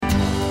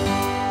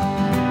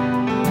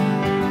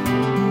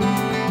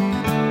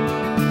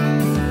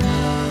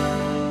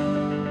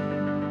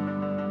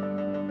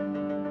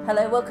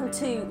Hello, welcome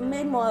to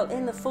Meanwhile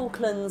in the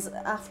Falklands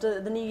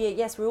after the New Year.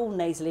 Yes, we're all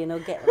nasally and I'll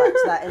get back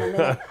to that in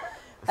a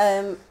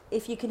minute.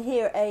 If you can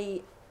hear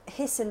a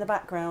hiss in the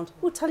background,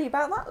 we'll tell you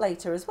about that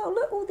later as well.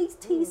 Look, all these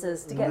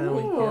teasers to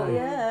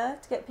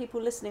get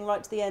people listening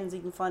right to the end so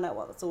you can find out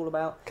what that's all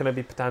about. Can I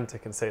be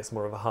pedantic and say it's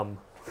more of a hum?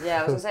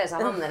 Yeah, I was going to say it's a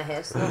hum than a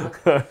hiss.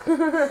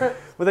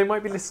 Well, they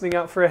might be listening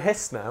out for a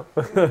hiss now.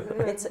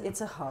 It's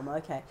a hum,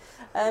 okay.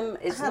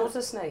 It's not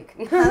a snake.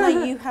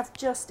 Hannah, you have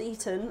just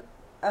eaten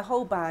a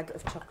whole bag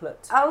of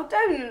chocolate. Oh,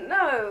 don't,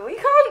 no, we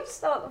can't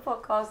start the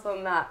podcast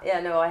on that. Yeah,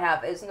 no, I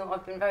have. It's not.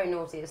 I've been very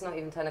naughty. It's not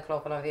even 10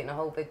 o'clock and I've eaten a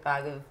whole big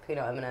bag of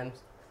peanut M&Ms.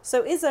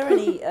 So is there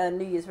any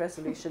New Year's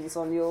resolutions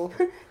on your...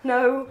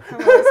 No,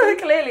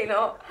 clearly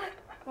not.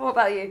 What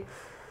about you?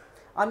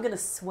 I'm going to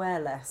swear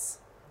less.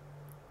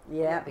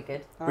 Yeah. That'd be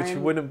good. Which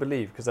you wouldn't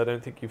believe, because I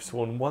don't think you've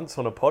sworn once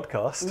on a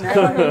podcast. No,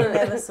 I've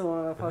never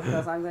sworn on a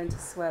podcast. I'm going to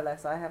swear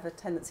less. I have a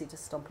tendency to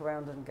stomp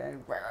around and go...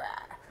 Rah.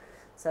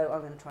 So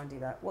I'm going to try and do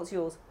that. What's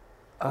yours?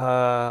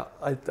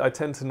 I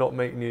tend to not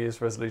make New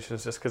Year's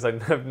resolutions just because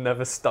I've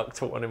never stuck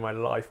to one in my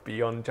life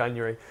beyond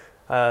January.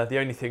 The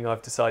only thing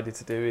I've decided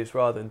to do is,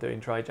 rather than doing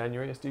dry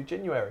January, is do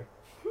Ginuary.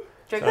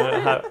 So I'm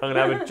going to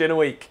have a gin a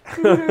week.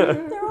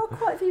 There are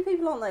quite a few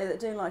people, aren't they, that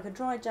do like a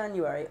dry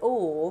January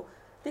or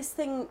this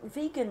thing,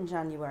 vegan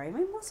January. I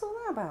mean, what's all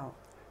that about?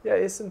 Yeah,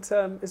 isn't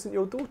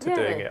your daughter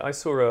doing it? I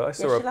saw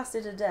she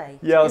lasted a day.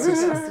 Yeah, she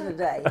lasted a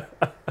day.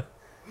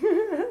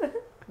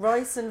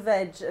 Rice and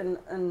veg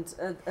and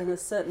a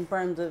certain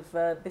brand of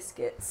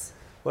biscuits.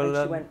 Well,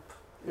 and she went...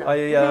 No.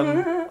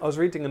 I was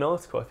reading an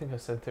article, I think I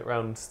sent it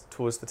around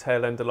towards the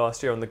tail end of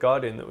last year on The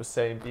Guardian, that was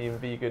saying being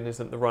vegan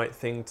isn't the right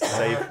thing to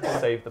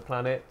save the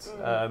planet.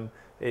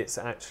 It's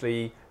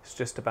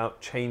just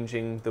about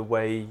changing the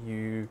way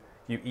you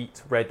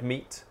eat red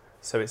meat.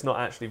 So it's not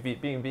actually,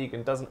 being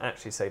vegan doesn't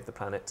actually save the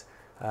planet.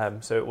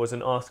 So it was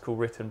an article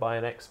written by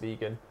an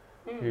ex-vegan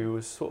who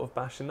was sort of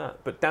bashing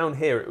that. But down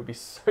here it would be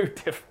so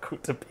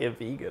difficult to be a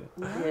vegan.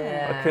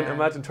 Yeah. I couldn't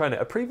imagine trying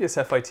it. A previous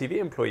FITV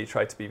employee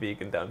tried to be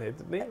vegan down here,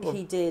 didn't he?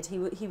 He did.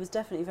 He was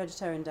definitely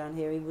vegetarian down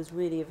here. He was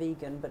really a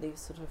vegan, but he was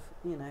sort of,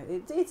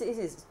 it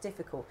is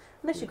difficult.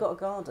 Unless you've got a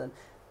garden.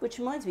 Which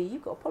reminds me,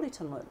 you've got a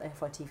polytunnel at the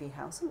FITV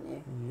house, haven't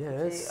you?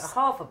 Yes.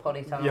 Half a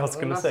polytunnel, Yeah, I was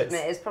going to say.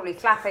 Admit, it's probably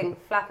flapping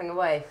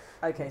away.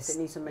 Okay, so it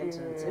needs some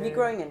maintenance. Have you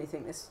growing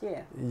anything this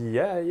year?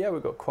 Yeah,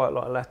 we've got quite a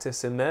lot of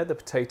lettuce in there. The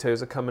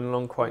potatoes are coming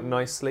along quite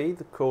nicely.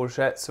 The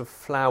courgettes have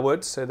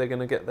flowered, so they're going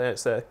to get their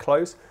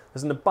close.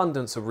 There's an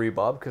abundance of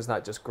rhubarb, because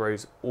that just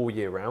grows all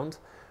year round.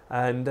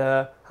 And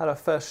had our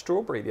first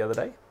strawberry the other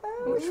day,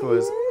 which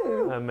was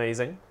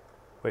amazing.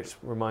 Which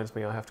reminds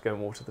me, I have to go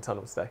and water the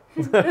tunnel today.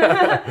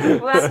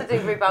 We'll have to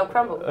do rhubarb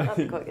crumble. That'd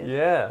be quite good.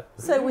 Yeah.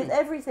 So with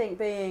everything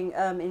being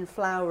in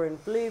flower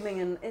and blooming,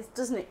 and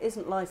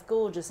isn't life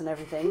gorgeous and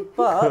everything?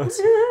 But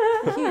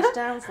the huge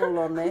downfall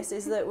on this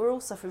is that we're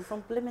all suffering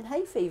from blimmin'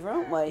 hay fever,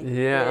 aren't we?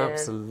 Yeah,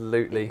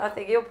 absolutely. I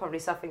think you're probably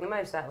suffering the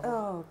most out of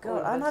Oh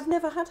God! And I've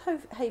never had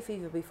hay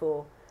fever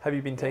before. Have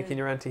you been taking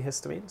your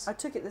antihistamines? I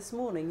took it this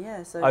morning,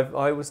 yeah. So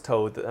I was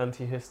told that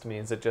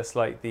antihistamines are just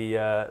like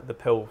the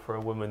pill for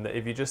a woman, that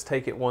if you just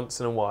take it once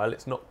in a while,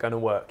 it's not going to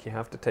work. You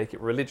have to take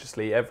it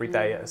religiously every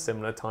day at a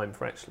similar time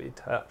for to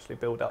actually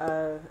build up.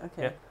 okay.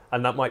 Yeah.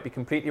 And that might be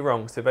completely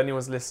wrong. So if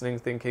anyone's listening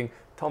thinking,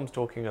 Tom's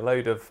talking a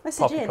load of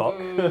poppycock.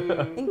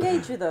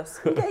 Engage with us.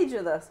 Engage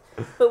with us.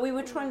 But we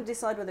were trying to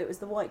decide whether it was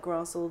the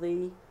whitegrass or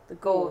the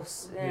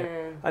gorse.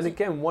 Yeah. And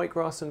again,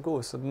 whitegrass and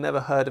gorse, I've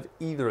never heard of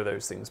either of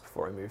those things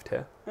before I moved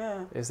here.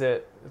 Yeah. Is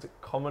it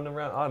common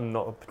around? I'm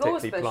not a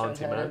particularly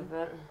planty man.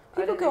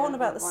 People go on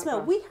about the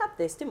smell. We had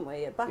this, didn't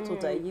we, at Battle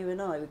Day, you and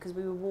I, because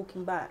we were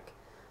walking back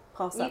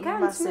past that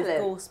massive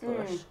gorse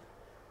bush.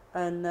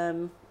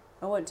 And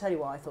I won't tell you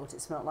what I thought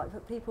it smelled like,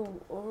 but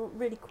people are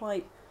really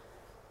quite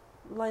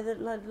like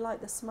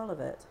the smell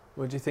of it.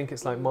 Well, do you think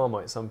it's like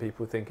Marmite? Some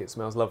people think it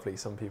smells lovely,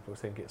 some people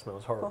think it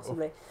smells horrible.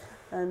 Possibly.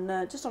 And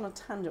just on a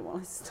tangent, while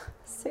I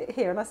sit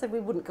here, and I said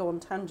we wouldn't go on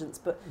tangents,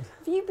 but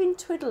have you been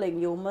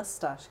twiddling your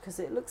moustache? Because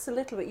it looks you're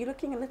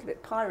looking a little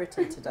bit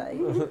piratey today.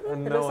 No,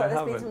 it looks like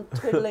there's been some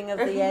twiddling of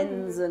the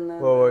ends. And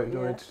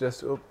it's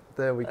just,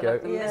 there we go.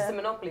 Like Mr.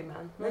 Monopoly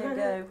Man. There you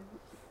go.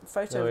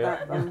 Photo of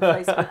that on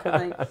Facebook,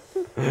 I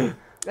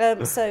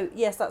think. So,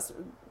 yes,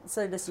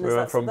 so listeners, we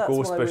went from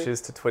gorse why bushes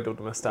to twiddled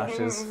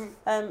moustaches.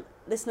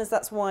 Listeners,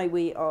 that's why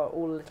we are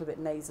all a little bit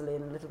nasally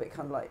and a little bit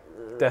kind of like...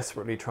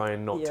 Desperately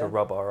trying not to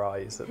rub our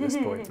eyes at this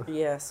point.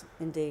 Yes,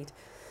 indeed.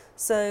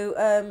 So,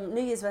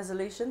 New Year's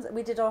resolutions.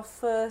 We did our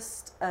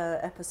first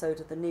episode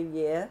of the new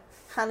year.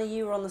 Hannah,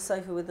 you were on the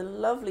sofa with the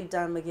lovely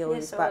Dan McGill,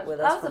 who's back with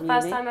us from That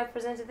was the first time I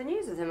presented the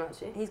news with him,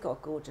 actually. He's got a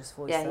gorgeous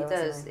voice. Yeah, he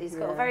does. He's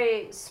got a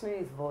very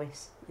smooth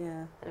voice.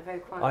 Yeah. And a very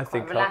quite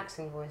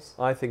relaxing voice.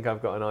 I think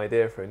I've got an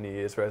idea for a New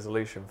Year's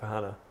resolution for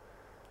Hannah.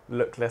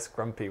 Look less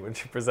grumpy when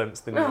she presents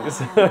the news.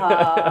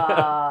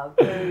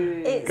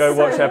 Go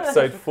watch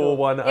episode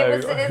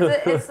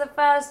 410. It's the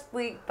first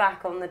week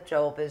back on the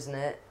job, isn't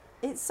it?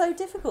 It's so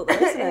difficult though,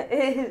 isn't it?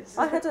 It is.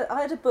 I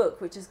had a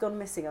book which has gone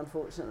missing,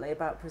 unfortunately,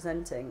 about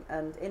presenting,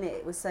 and in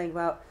it was saying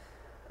about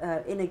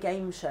inner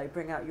game show,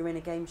 bring out your inner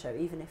game show.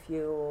 Even if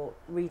you're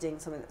reading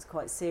something that's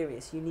quite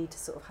serious, you need to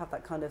sort of have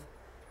that kind of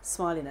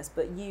smiliness.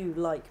 But you,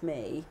 like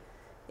me,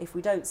 if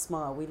we don't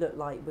smile, we look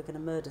like we're going to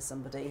murder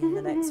somebody in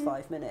the next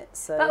 5 minutes.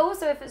 So. But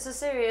also, if it's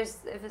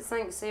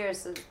something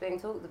serious that's being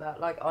talked about,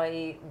 like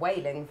i.e.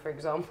 whaling, for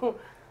example,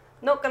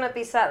 not going to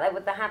be sat there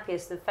with the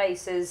happiest of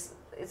faces.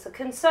 It's a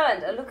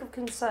look of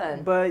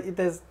concern. But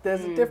there's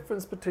a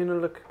difference between a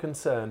look of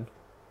concern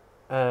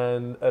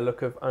and a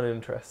look of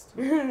uninterest.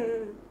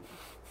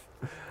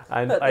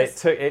 And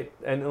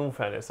in all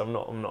fairness, I'm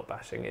not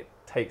bashing. It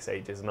takes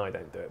ages, and I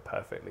don't do it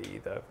perfectly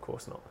either. Of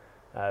course not.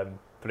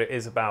 But it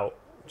is about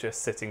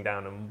just sitting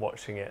down and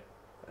watching it,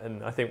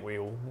 and I think we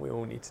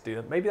all need to do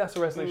that. Maybe that's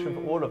a resolution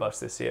for all of us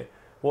this year.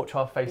 Watch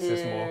our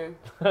faces more.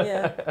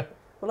 Yeah.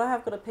 Well, I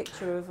have got a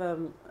picture of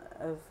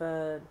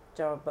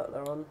Gerard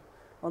Butler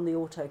on the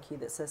auto cue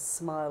that says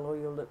 "Smile or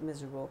you'll look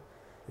miserable."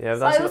 Yeah,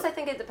 I also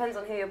think it depends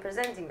on who you're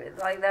presenting with.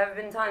 Like, there have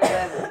been times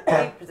where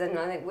we present, and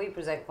I think we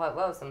present quite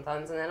well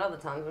sometimes, and then other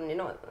times when if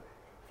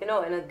you're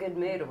not in a good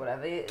mood or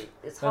whatever,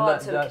 it's hard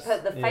to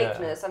put the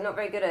fakeness. I'm not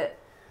very good at.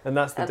 And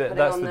that's the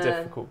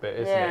difficult bit,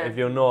 isn't it? If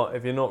you're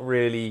not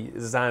really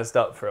zazzed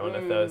up for it on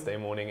a Thursday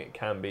morning, it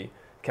can be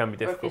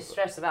difficult. Or if you're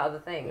stressed about other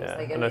things. Yeah.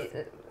 And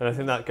I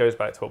think that goes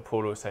back to what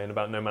Paula was saying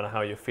about no matter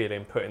how you're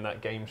feeling, putting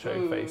that game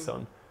show face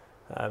on.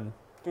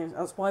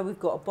 That's why we've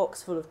got a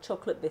box full of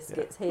chocolate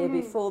biscuits here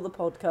before the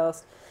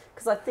podcast,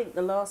 because I think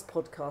the last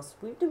podcast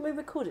didn't we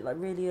record it like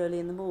really early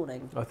in the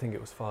morning? I think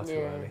it was far too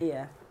early.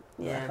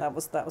 Yeah, that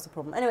was a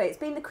problem. Anyway, it's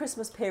been the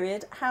Christmas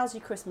period. How's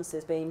your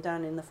Christmases been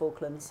down in the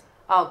Falklands?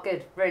 Oh,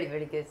 good, really,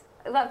 really good.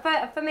 Like,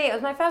 for me, it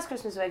was my first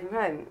Christmas away from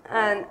home,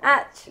 and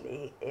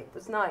actually it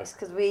was nice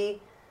because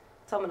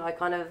Tom and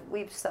I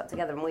we stuck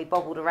together and we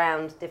bobbled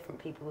around different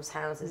people's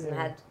houses and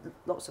had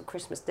lots of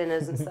Christmas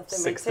dinners and stuff.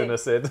 Six dinner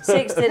Sid.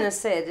 Six dinner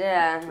Sid,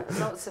 yeah.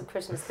 Lots of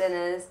Christmas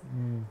dinners.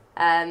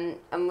 And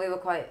we were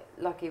quite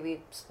lucky.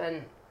 We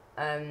spent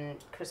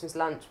Christmas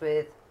lunch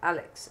with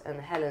Alex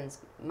and Helen's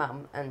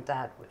mum and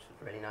dad, which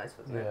was really nice,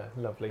 wasn't it?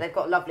 Yeah, lovely. They've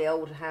got a lovely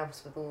old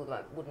house with all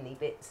like woodeny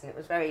bits, and it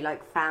was very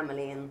like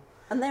family And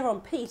they're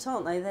on peat,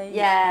 aren't they?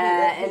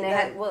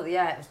 It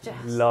was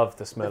just... Love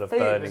the smell of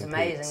burning peat. The food was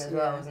amazing as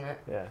well, wasn't it?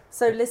 Yeah.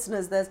 So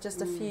listeners, there's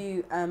just a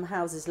few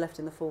houses left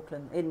in the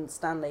Falkland, in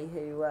Stanley,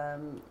 who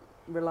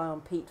rely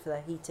on peat for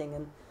their heating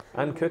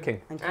and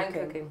cooking. And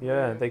cooking.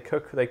 Yeah, they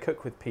cook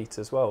with peat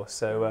as well.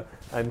 So,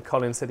 and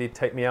Colin said he'd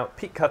take me out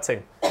peat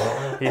cutting.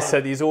 He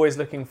said he's always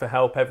looking for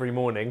help every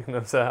morning.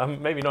 And so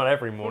maybe not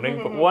every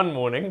morning, but one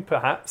morning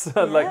perhaps.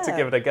 I'd like to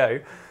give it a go.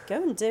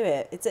 Go and do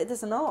it.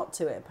 There's an art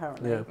to it,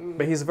 apparently. Yeah,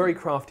 but he's a very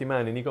crafty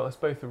man, and he got us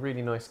both a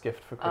really nice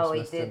gift for Christmas. Oh,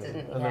 he did,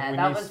 didn't he? Yeah,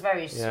 that was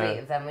very sweet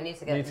of them. We need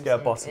to get a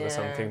bottle or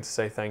something to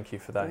say thank you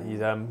for that. He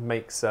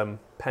makes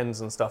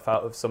pens and stuff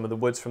out of some of the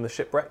woods from the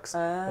shipwrecks,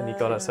 and he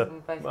got us a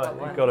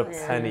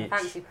penny each.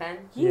 Fancy pen.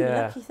 You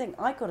lucky thing.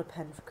 I got a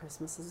pen for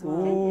Christmas as well.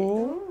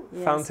 Ooh.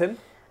 Yes. Fountain?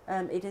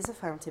 It is a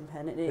fountain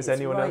pen. Is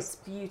anyone writes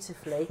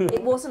beautifully.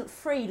 It wasn't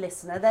free,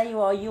 listener. There you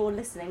are. You're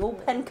listening. All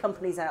pen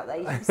companies out there.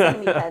 You can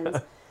send me pens.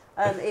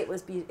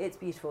 It's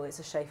beautiful. It's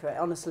a Schaefer.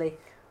 Honestly,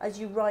 as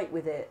you write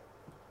with it,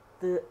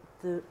 the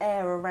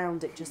air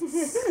around it just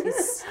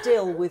is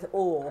still with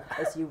awe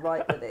as you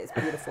write with it. It's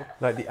beautiful.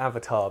 Like the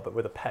Avatar, but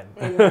with a pen.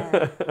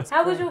 Yeah.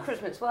 How was your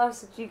Christmas? What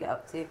else did you get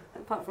up to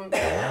apart from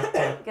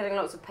getting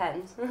lots of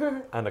pens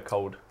and a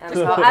cold? And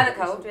a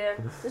cold, yeah.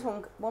 Just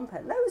one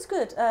pen. No, it was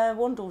good.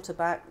 One daughter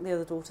back. The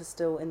other daughter's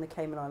still in the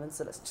Cayman Islands,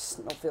 so let's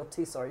just not feel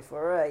too sorry for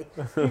her, eh?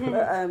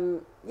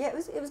 But, yeah, it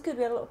was good.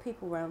 We had a lot of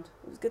people around.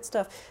 It was good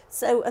stuff.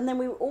 So, and then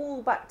we were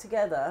all back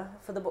together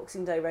for the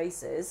Boxing Day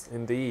races.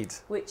 Indeed.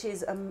 Which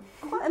is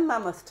quite a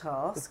mammoth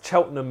task. The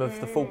Cheltenham of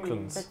the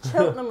Falklands. The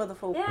Cheltenham of the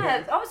Falklands.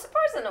 Yeah, I was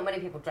surprised that not many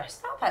people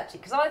dressed up actually,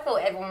 because I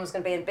thought everyone was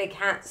going to be in big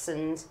hats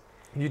and.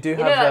 You have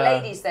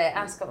like ladies there,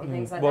 Ascot and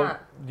things like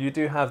that. You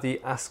do have the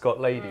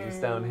Ascot ladies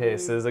down here.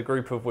 So there's a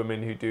group of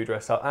women who do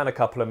dress up, and a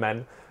couple of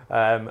men.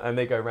 And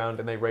they go around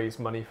and they raise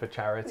money for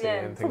charity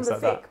and things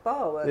like that. From the Vic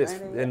Bar,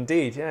 weren't they?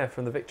 Indeed, yeah,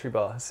 from the Victory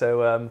Bar.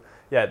 So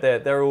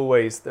they're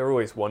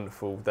always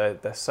wonderful.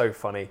 They're so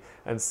funny,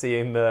 and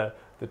seeing the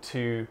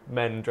two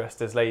men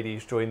dressed as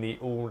ladies join the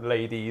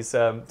all-ladies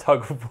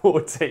tug of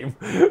war team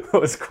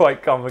was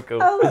quite comical.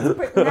 Oh, that's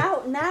pretty.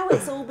 Now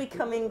it's all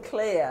becoming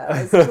clear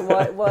as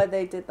to why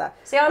they did that.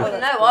 See, I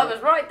wouldn't know. I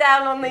was right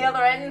down on the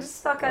other end,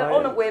 stuck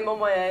on a whim on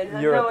my own.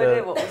 I had no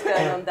idea what was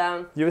going on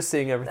down. You were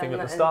seeing everything at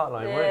the start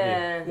line,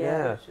 weren't you?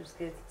 Yeah, which was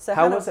good. So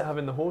how was it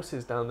having the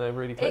horses down there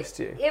really close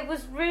to you? It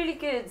was really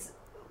good,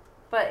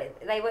 but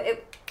they were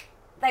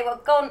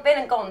been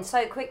and gone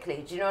so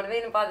quickly, do you know what I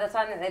mean? And by the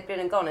time that they'd been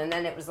and gone, and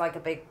then it was like a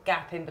big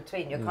gap in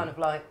between, you're kind of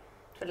like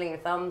twiddling your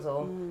thumbs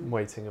or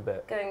waiting a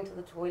bit. Going to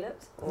the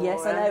toilet.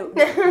 Yes, I know.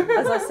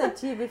 As I said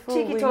to you before,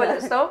 cheeky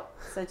toilet stop.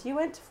 Said you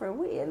went for a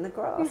wee in the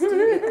grass.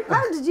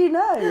 How did you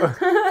know?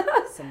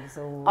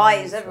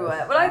 Eyes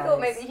everywhere. Well, I thought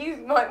maybe you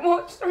might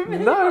watch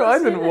them. No, I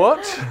didn't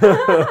watch.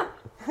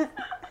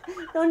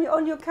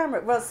 on your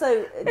camera. Well,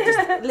 so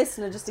just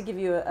listener, just to give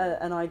you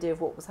an idea of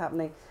what was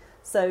happening.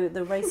 So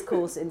the race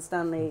course in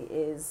Stanley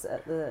is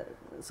at the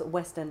sort of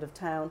west end of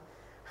town.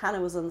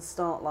 Hannah was on the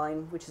start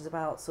line, which is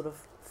about sort of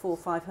 400 or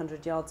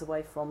 500 yards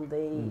away from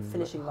the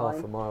finishing line.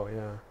 Half a mile,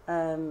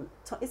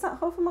 yeah. Is that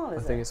half a mile?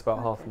 I think it's about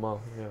half a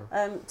mile,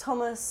 yeah.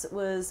 Thomas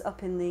was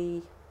up in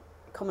the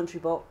commentary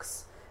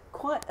box.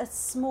 Quite a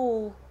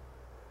small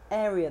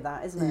area,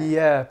 that, isn't it?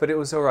 Yeah, but it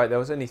was all right. There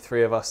was only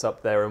 3 of us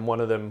up there, and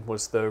one of them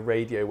was the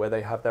radio where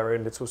they have their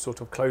own little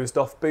sort of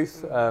closed-off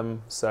booth.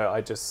 So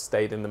I just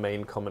stayed in the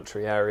main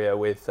commentary area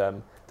with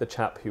the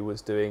chap who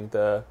was doing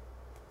the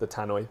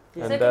tannoy.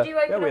 Yeah. So could you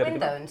open a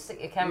window and stick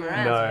your camera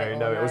out?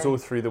 No, it was all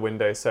through the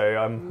window.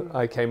 So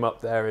I came up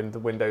there and the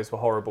windows were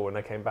horrible, and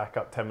I came back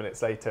up 10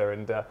 minutes later,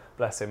 and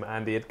bless him,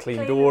 Andy had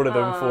cleaned all of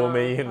them for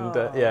me, and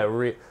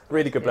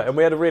really good. And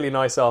we had a really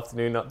nice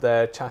afternoon up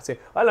there chatting.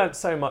 I learnt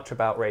so much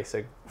about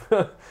racing.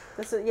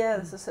 This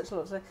is such a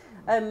lot to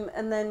know.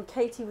 And then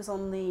Katie was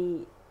on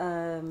the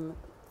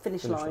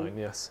finish line,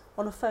 yes.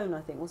 On a phone, I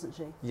think, wasn't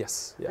she?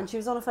 Yes, yeah. And she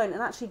was on a phone,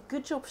 and actually,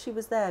 good job she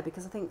was there,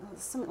 because I think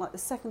something like the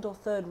second or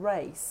third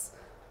race,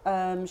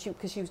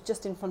 because she was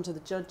just in front of the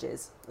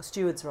judges, the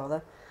stewards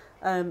rather,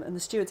 and the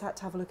stewards had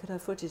to have a look at her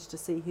footage to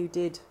see who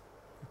did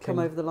come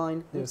over the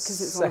line. It was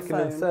on a second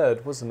and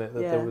third, wasn't it? That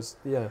there was,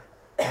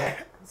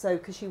 So,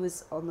 because she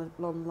was on the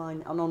long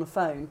line and on a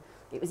phone,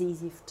 it was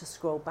easy to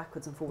scroll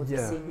backwards and forwards to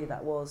see who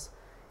that was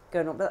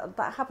going on. But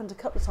that happened a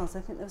couple of times.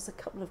 I think there was a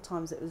couple of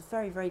times it was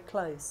very, very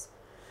close.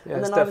 Yeah,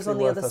 and then I was on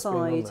the other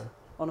side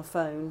on a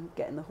phone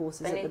getting the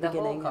horses at the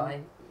beginning.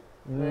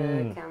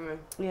 The camera.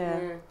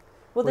 Yeah.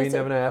 Well, you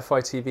never know,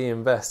 FITV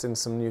invest in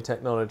some new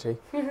technology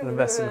and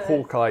invest in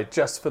Hawkeye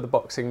just for the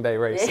Boxing Day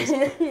races.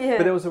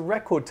 But there was a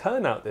record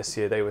turnout this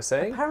year, they were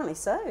saying. Apparently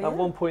so, yeah. At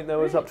one point there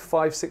was up to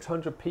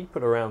 500-600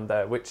 people around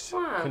there, which,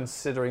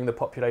 considering the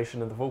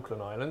population of the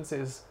Falkland Islands,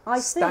 is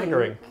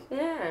staggering.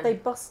 They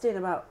bussed in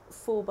about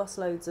 4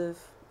 busloads of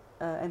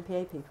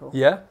MPA people.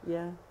 Yeah?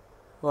 Yeah.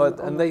 Well,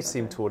 and they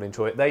seemed to all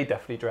enjoy it. They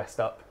definitely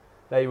dressed up.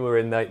 They were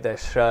in their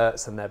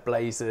shirts and their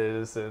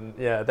blazers, and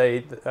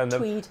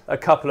tweed. A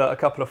couple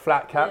of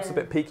flat caps, a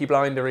bit Peaky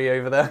Blindery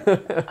over there.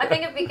 I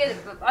think it'd be good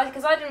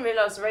because I didn't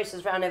realise the race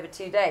was ran over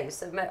 2 days.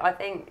 So I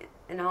think,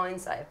 in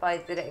hindsight, if I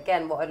did it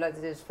again, what I'd like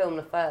to do is film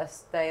the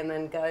first day and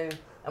then go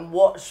and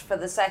watch for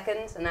the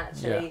second, and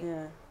actually,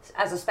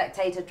 as a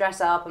spectator,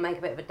 dress up and make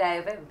a bit of a day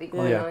of it. Would be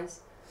quite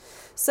nice.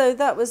 So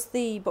that was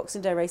the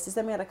Boxing Day races.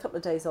 Then we had a couple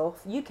of days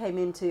off. You came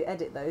in to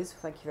edit those.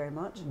 Thank you very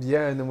much.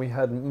 Yeah, and then we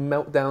had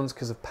meltdowns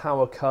because of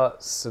power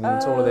cuts and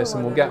all of this,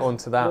 and we'll get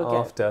onto that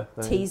after.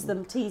 Tease the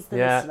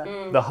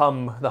listener. The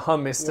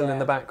hum is still in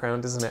the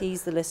background, isn't it?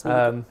 Tease the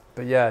listener.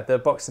 But yeah, the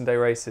Boxing Day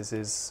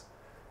races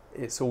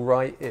it's all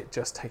right. It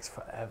just takes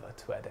forever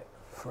to edit.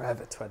 I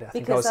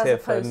think I was here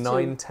for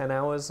 9-10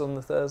 hours on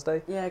the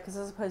Thursday. Yeah, because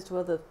as opposed to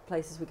other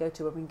places we go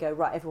to where we can go,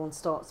 right, everyone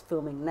starts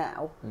filming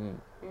now,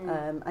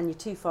 and you're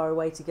too far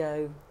away to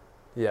go,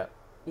 do a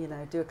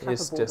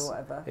clapperboard or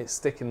whatever. It's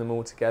sticking them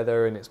all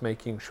together, and it's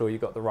making sure you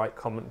got the right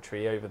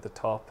commentary over the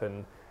top,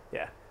 and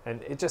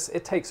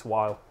it takes a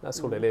while. That's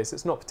all it is.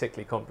 It's not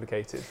particularly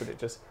complicated, but it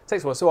just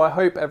takes a while. So I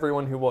hope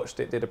everyone who watched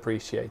it did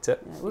appreciate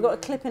it. Yeah, we've got a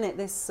clip in it.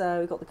 We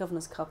got the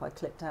Governor's Cup I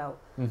clipped out,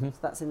 so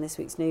that's in this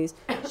week's news.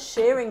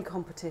 Shearing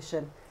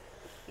competition.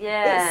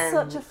 Yeah. It's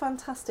such a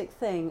fantastic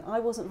thing. I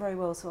wasn't very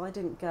well, so I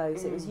didn't go.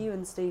 So it was you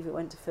and Steve that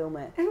went to film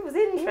it. It was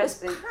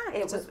interesting.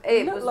 It was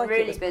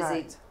really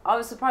busy. Packed. I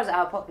was surprised at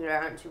how popular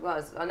it actually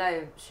was. I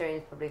know shearing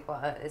is probably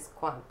quite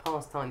a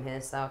pastime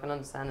here, so I can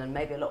understand, and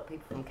maybe a lot of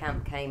people from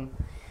camp came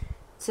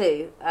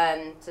to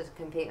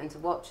compete and to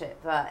watch it,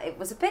 but it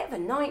was a bit of a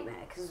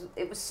nightmare because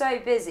it was so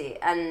busy,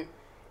 and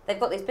they've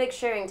got these big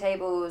shearing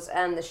tables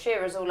and the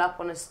shearers all up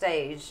on a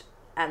stage,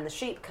 and the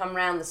sheep come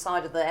round the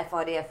side of the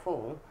FIDF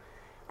hall,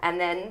 and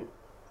then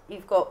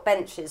you've got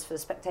benches for the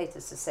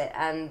spectators to sit,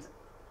 and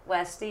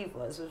where Steve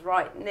was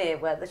right near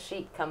where the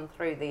sheep come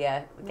through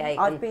the gate.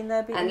 I've been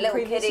there and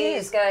little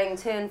kiddies going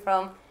to and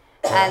from,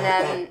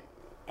 and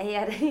he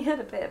had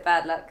a bit of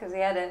bad luck because he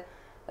had a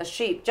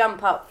sheep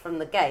jump up from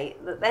the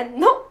gate that then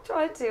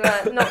tried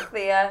to knock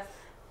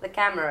the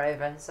camera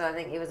over. So I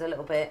think he was a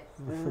little bit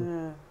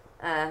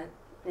that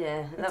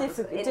was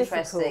interesting.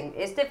 Difficult.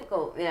 It's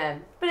difficult,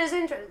 but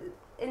it's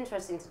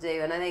interesting to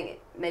do, and I think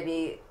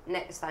maybe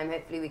next time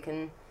hopefully we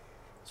can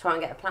try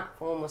and get a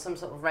platform or some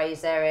sort of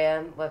raised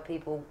area where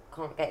people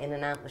can't get in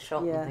and out the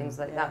shop and things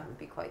like that would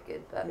be quite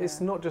good. But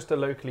it's not just a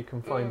locally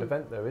confined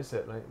event though, is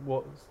it? Like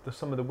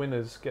some of the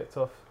winners get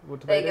off? What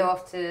do they go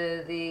off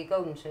to the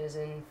Golden Shears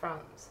in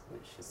France,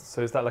 which is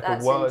so is that like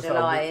that's a world in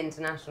July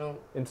international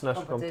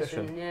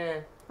competition?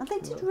 Yeah, and they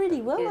did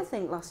really well. I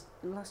think last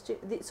year.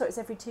 So it's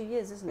every 2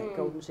 years, isn't it?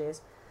 Golden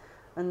Shears.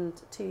 And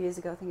 2 years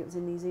ago, I think it was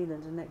in New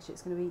Zealand, and next year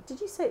it's going to be. Did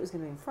you say it was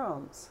going to be in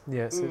France?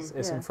 Yes,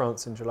 it's in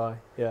France in July.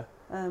 Yeah,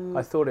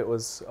 I thought it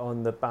was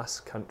on the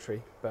Basque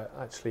Country, but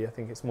actually I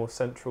think it's more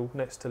central,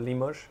 next to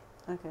Limoges.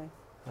 Okay.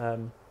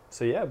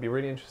 So yeah, it'd be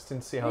really interesting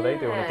to see how they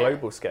do on a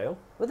global scale.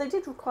 Well, they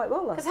did quite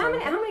well last time.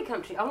 Because how many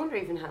countries? I wonder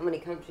even how many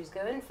countries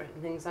go in for it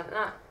and things like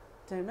that.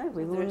 don't know.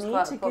 We will Whether it's need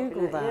quite to popular,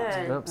 Google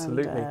that. yeah.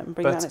 Absolutely. And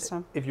bring that But next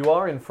time. if you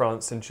are in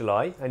France in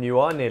July and you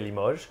are near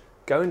Limoges,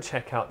 go and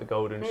check out the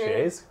Golden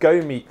Shears.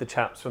 Go meet the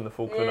chaps from the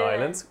Falkland Yeah.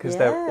 Islands because Yeah.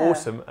 they're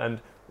awesome and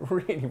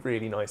really,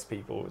 really nice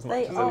people as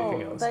much as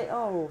anything else. They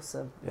are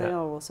awesome. They Yeah.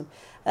 are awesome.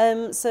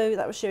 So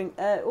that was showing.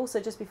 Also,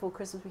 just before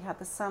Christmas, we had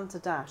the Santa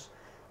Dash.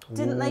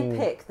 Didn't they Ooh.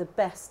 pick the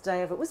best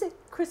day of it? Was it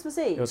Christmas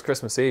Eve? It was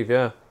Christmas Eve,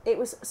 yeah. It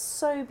was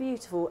so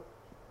beautiful.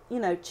 You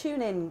know,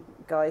 tune in,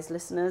 guys,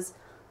 listeners.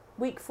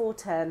 Week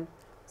 410,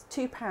 it's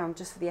 £2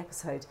 just for the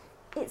episode.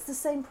 It's the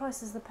same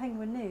price as the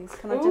Penguin News.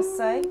 Can I just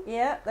say?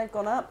 Yeah, they've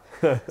gone up.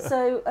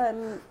 So,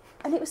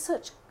 and it was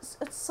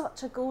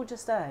such a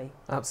gorgeous day.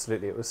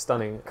 Absolutely, it was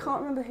stunning.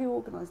 Can't remember who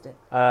organised it.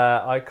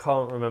 I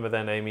can't remember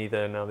their name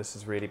either. Now this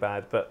is really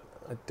bad, but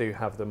I do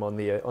have them on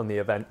the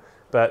event.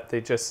 But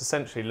they just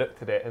essentially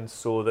looked at it and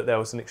saw that there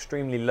was an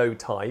extremely low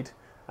tide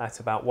at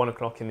about 1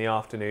 o'clock in the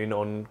afternoon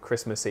on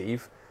Christmas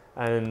Eve,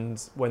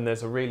 and when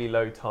there's a really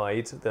low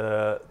tide,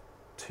 the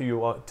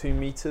 2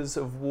 meters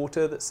of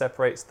water that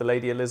separates the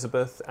Lady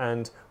Elizabeth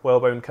and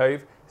Whalebone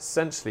Cove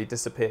essentially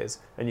disappears,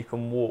 and you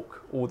can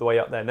walk all the way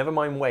up there. Never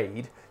mind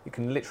wade, you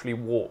can literally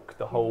walk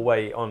the whole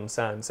way on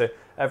sand. So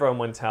everyone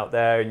went out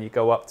there and you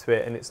go up to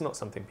it, and it's not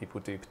something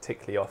people do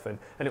particularly often.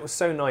 And it was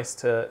so nice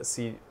to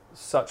see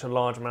such a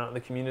large amount of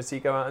the community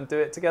go out and do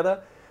it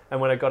together.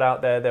 And when I got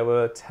out there, there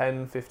were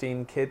 10,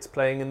 15 kids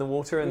playing in the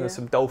water, and there's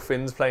some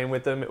dolphins playing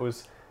with them. It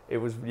was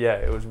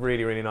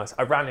really, really nice.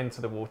 I ran into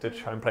the water to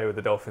try and play with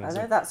the dolphins.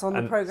 I know that's on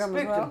the programme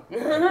as well. They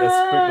spooked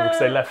them because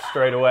they left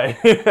straight away.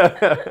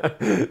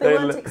 They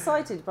weren't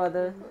excited by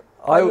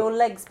your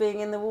legs being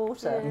in the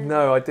water.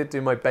 No, I did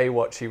do my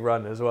Baywatchy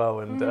run as well,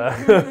 and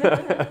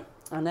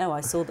I know.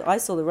 I saw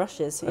the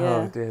rushes. Yeah.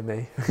 oh dear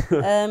me.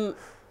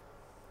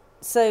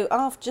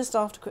 So just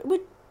after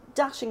we're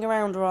dashing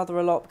around rather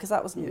a lot because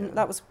that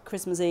was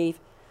Christmas Eve.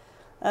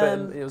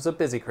 But it was a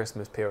busy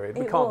Christmas period.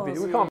 We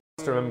can't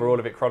remember all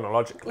of it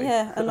chronologically.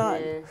 Yeah,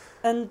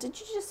 and did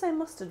you just say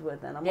mustard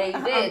word then? You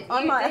did.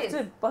 I might have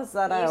to buzz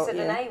that out. You said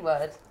an A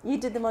word. You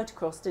did the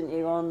motocross, didn't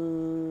you,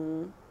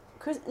 on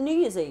New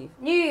Year's Eve?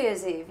 New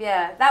Year's Eve,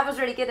 yeah. That was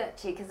really good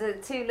actually because there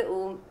were 2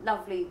 little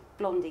lovely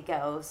blondie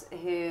girls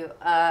who,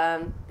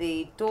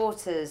 the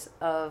daughters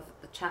of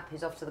the chap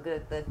who's off to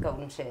the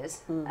Golden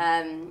Shears,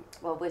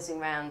 were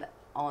whizzing around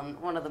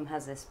on, one of them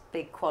has this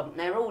big quad, and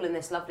they're all in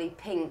this lovely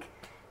pink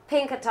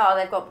attire.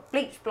 They've got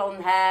bleached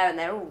blonde hair and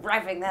they're all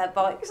revving their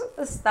bikes at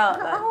the start.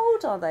 How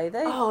old are they?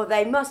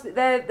 They must be.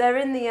 They're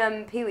in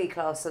the Pee-wee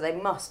class, so they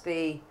must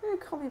be.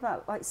 It can't be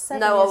about like 7.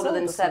 No years older old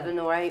than or 7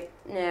 or 8.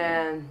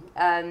 Yeah.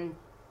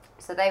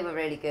 So they were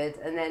really good,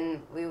 and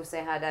then we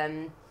also had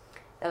there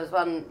was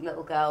one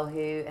little girl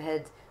who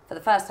had, for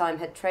the first time,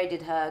 had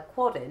traded her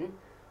quad in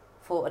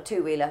for a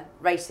 2-wheeler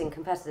racing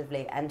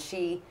competitively, and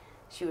she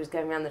was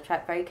going around the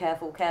track very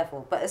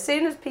careful. But as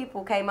soon as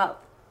people came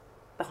up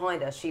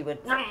behind her, she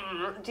would, trying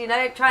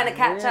to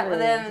catch up with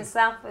them and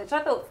stuff, which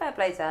I thought fair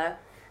play to her.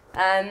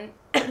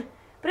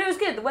 But it was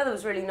good. The weather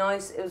was really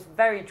nice. It was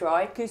very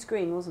dry. Goose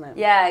green, wasn't it?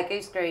 Yeah,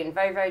 goose green.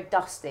 Very, very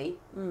dusty.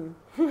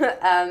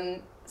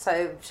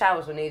 So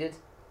showers were needed,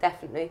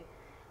 definitely.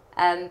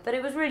 But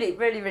it was really,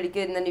 really, really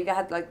good. And then you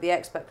had like the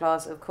expert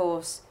class, of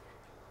course.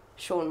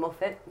 Sean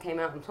Moffat came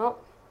out on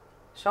top.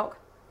 Shock.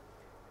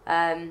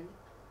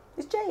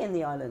 Is Jay in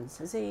the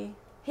islands? Is he?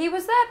 He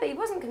was there, but he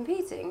wasn't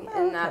competing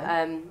in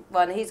that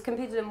one. He's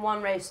competed in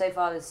 1 race so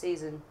far this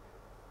season.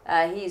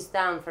 He's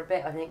down for a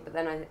bit, I think, but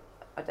then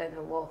I don't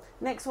know what.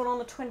 Next one on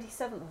the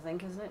 27th, I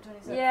think, isn't it?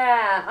 27th?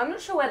 Yeah, I'm not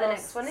sure where the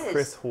next one is.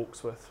 Chris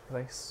Hawksworth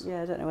place.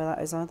 Yeah, I don't know where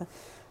that is either.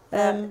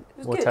 It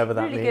was whatever good,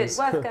 that really means.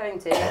 good, worth going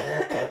to.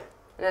 And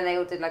then they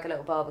all did like a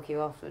little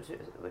barbecue afterwards,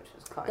 which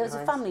was quite There nice.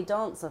 was a family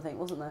dance, I think,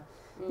 wasn't there?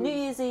 New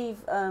Year's Eve,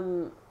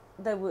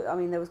 there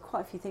was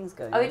quite a few things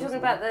going on. You're talking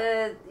about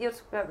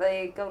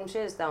the Golden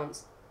Shears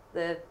dance,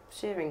 the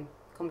shearing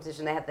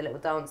competition. They had the little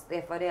dance, the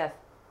FIDF.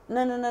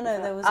 No.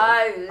 There was.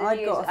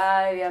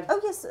 Yeah. Oh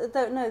yes,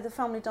 the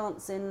family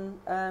dance in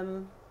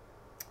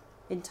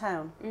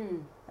town,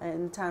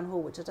 in town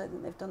hall, which I don't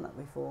think they've done that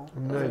before.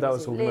 No, that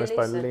was organised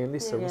by Lee and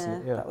Lisa, Yeah,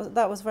 wasn't it? Yeah.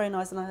 that was very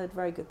nice, and I heard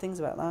very good things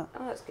about that.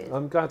 Oh, that's good.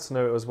 I'm glad to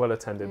know it was well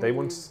attended. They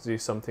wanted to do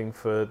something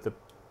for the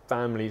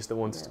families that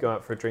wanted to go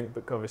out for a drink,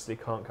 but obviously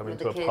can't come With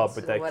into the a pub kids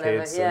with or their whatever,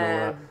 kids yeah. and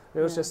all that.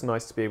 It was just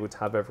nice to be able to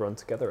have everyone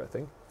together, I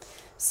think.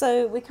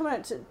 So we come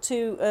out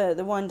to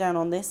the wind down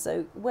on this.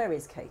 So where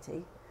is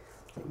Katie?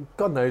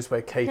 God knows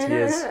where Katie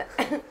is.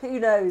 Who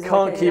knows?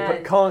 Can't keep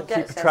Get a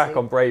track sassy.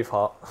 on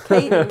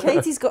Braveheart.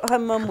 Katie's got her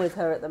mum with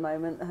her at the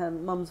moment. Her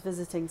mum's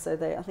visiting, so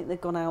I think they've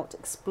gone out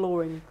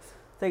exploring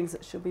things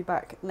that should be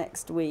back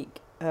next week.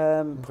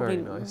 Probably,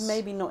 nice.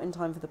 Maybe not in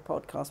time for the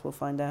podcast. We'll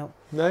find out.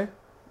 No?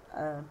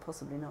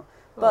 Possibly not.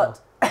 But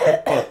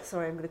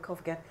sorry, I'm going to cough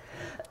again.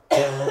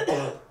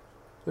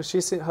 Well,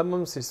 her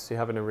mum seems to be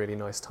having a really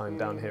nice time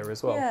down here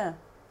as well. Yeah,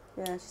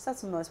 she's had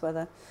some nice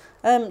weather.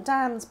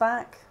 Dan's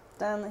back.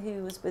 Dan,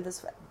 who was with us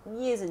for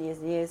years and years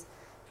and years,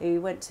 who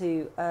went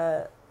to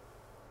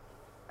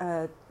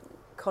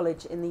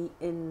college in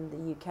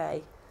the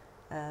UK,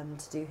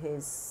 to do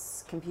his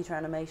computer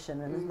animation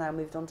and has now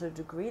moved on to a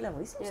degree level.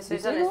 He seems to So be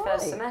he's done doing his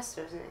first alright.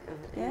 semester, isn't it?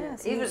 Yeah,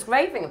 so He was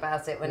raving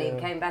about it when he Yeah.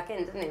 came back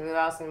in, didn't he? We were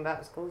asking him about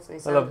his course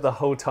and he I love the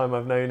whole time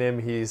I've known him.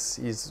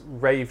 He's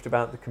raved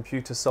about the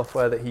computer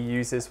software that he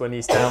uses when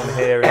he's down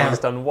here, and he's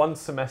done one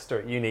semester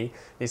at uni.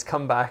 He's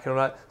come back and I'm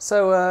like,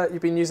 so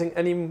you've been using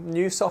any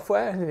new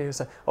software? And he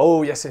was like,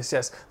 oh yes.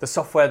 The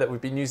software that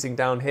we've been using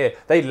down here,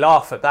 they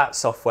laugh at that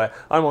software.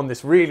 I'm on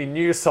this really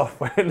new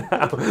software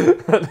now.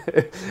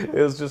 It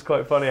was just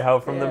quite funny how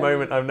from the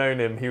moment I've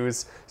known him, he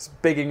was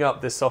bigging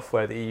up the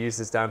software that he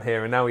uses down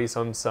here, and now he's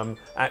on some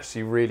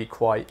actually really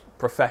quite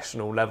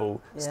professional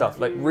level stuff,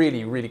 like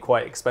really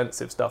quite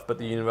expensive stuff, but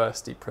the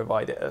university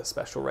provide it at a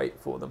special rate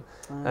for them.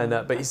 And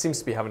but he seems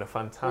to be having a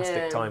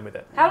fantastic time with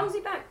it. How long's he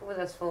back with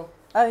us for?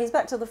 Oh, he's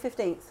back till the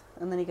 15th,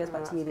 and then he goes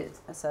back to that's uni.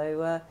 good.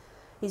 So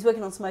he's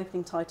working on some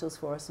opening titles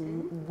for us,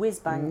 and whiz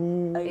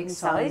bang opening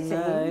Exciting.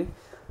 titles.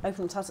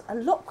 Opening titles a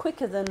lot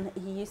quicker than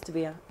he used to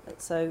be.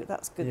 So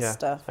that's good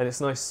stuff. And it's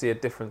nice to see a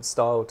different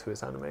style to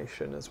his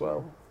animation as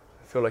well.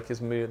 I feel like his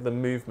the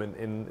movement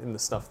in the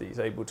stuff that he's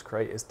able to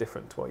create is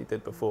different to what he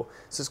did before.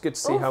 So it's good to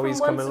see how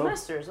he's coming along. One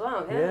semester as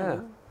well.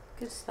 Yeah.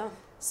 Good stuff.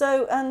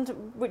 So,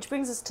 and which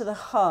brings us to the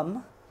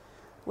hum,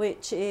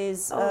 which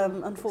is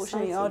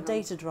unfortunately our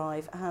exciting, data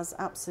drive has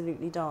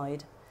absolutely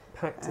died.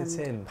 Packed and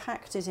it in.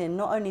 Packed it in.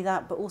 Not only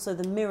that, but also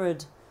the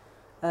mirrored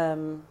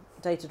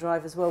data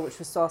drive as well, which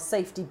was our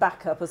safety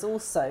backup, has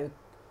also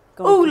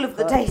gone. All of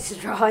the data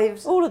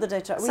drives. All of the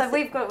data. So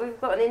we've got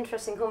an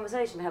interesting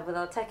conversation to have with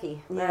our techie.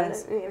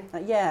 Yes.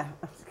 Yeah.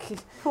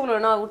 Paula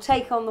and I will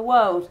take on the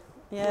world.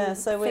 Yeah.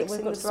 So we've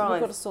Fixing got the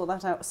drive. to sort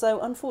that out.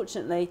 So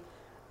unfortunately,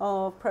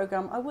 our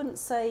program, I wouldn't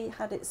say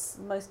had its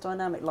most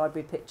dynamic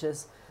library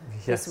pictures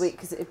this week,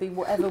 because it'd be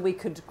whatever we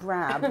could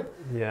grab.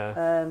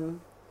 Yeah.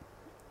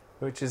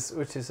 Which is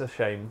a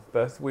shame,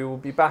 but we will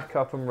be back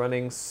up and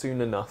running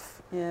soon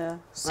enough. Yeah.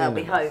 Well,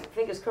 we hope.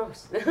 Fingers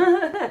crossed.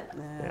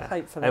 Yeah.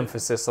 Hopefully.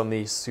 Emphasis on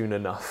the soon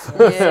enough.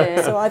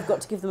 Yeah. So I've got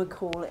to give them a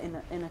call in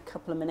a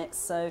couple of minutes.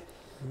 So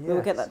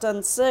we'll get that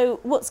done. So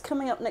what's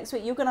coming up next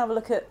week? You're going to have a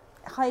look at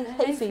hay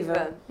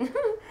fever.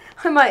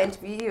 I might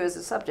interview you as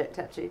a subject,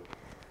 actually.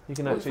 You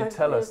can actually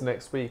tell us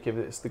next week if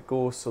it's the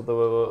gorse or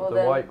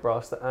the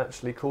whitegrass that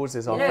actually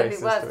causes our faces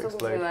to it'd be worth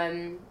explode.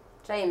 talking to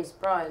James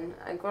Bryan,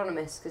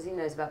 agronomist, because he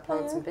knows about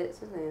plants and bits,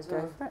 doesn't he, as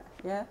well? Go for it.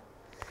 Yeah.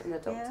 And the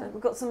doctor. Yeah.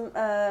 We've got some,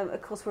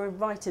 of course, we're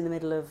right in the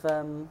middle of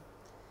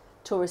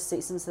tourist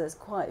season, so there's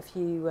quite a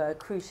few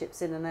cruise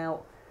ships in and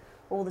out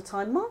all the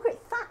time.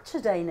 Margaret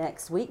Thatcher Day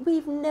next week.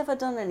 We've never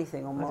done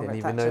anything on Margaret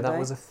Thatcher Day. I didn't even know that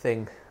was a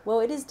thing. Well,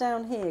 it is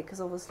down here, because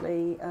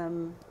obviously...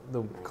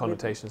 the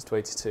connotations to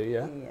 82,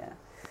 yeah?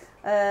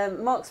 Yeah.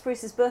 Mark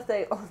Spruce's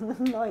birthday on the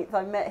 9th,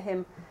 I met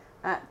him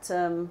at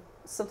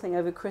something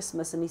over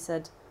Christmas, and he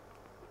said,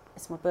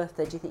 it's my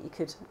birthday, do you think you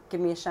could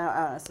give me a shout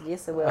out? I said,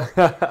 yes, I will.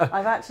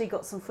 I've actually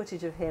got some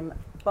footage of him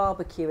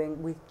barbecuing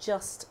with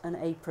just an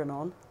apron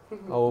on.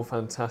 Oh,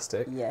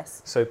 fantastic.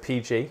 Yes. So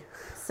PG.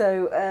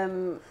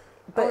 So,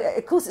 but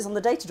of course it's on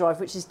the data drive,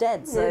 which is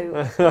dead, so...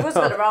 We've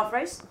also got a raft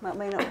race. That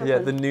may not happen. Yeah,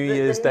 the New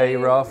Year's Day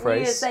raft race.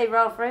 New Year's Day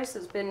raft race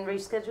has been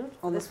rescheduled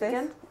on this the 5th.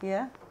 weekend.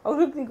 Yeah. Oh,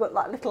 look, you've got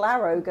that little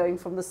arrow going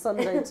from the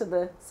Sunday to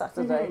the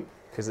Saturday.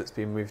 Because it's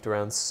been moved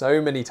around so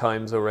many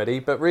times already,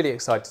 but really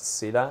excited to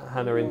see that.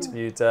 Hannah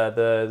interviewed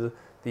the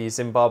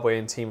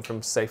Zimbabwean team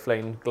from Safe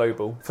Lane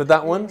Global for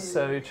that one,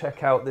 so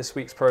check out this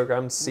week's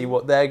programme to see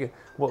what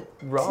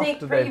raft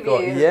they've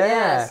got.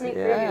 Yeah, sneak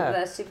preview of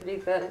their super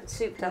duper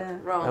souped up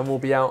raft. And we'll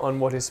be out on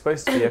what is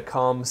supposed to be a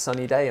calm,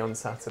 sunny day on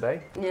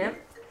Saturday. Yeah.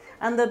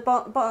 And the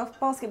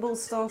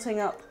basketball's starting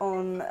up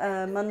on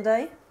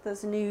Monday.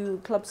 There's a new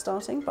club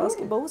starting,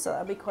 basketball, so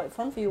that'll be quite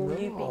fun for you all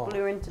new people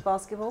who are into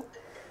basketball.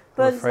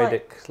 I'm afraid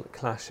it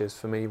clashes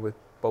for me with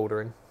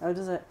bouldering. Oh,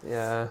 does it?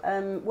 Yeah.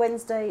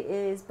 Wednesday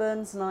is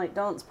Burns night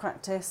dance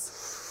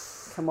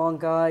practice. Come on,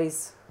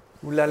 guys.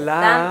 Ooh la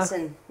la.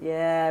 Dancing.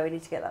 Yeah, we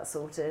need to get that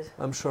sorted.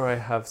 I'm sure I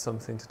have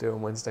something to do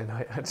on Wednesday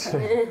night,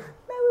 actually. No,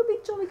 it'll be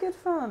jolly good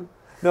fun.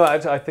 No,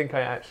 I think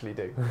I actually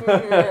do.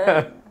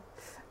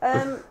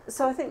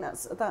 So I think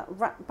that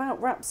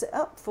about wraps it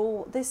up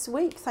for this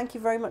week. Thank you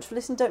very much for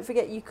listening. Don't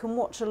forget you can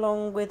watch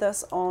along with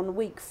us on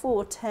week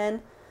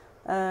 410.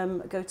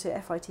 Go to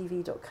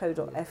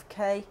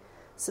fitv.co.fk.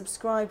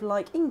 Subscribe,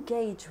 like,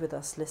 engage with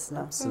us,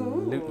 listener.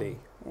 Absolutely.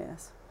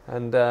 Yes.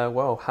 And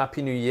well,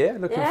 Happy New Year.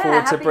 Looking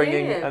forward to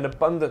bringing an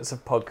abundance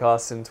of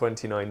podcasts in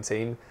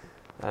 2019.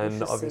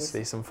 And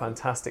obviously some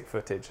fantastic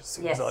footage as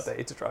soon as our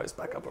data drives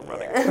back up and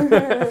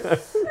running.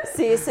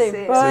 See you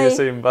soon. Bye. See you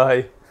soon.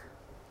 Bye.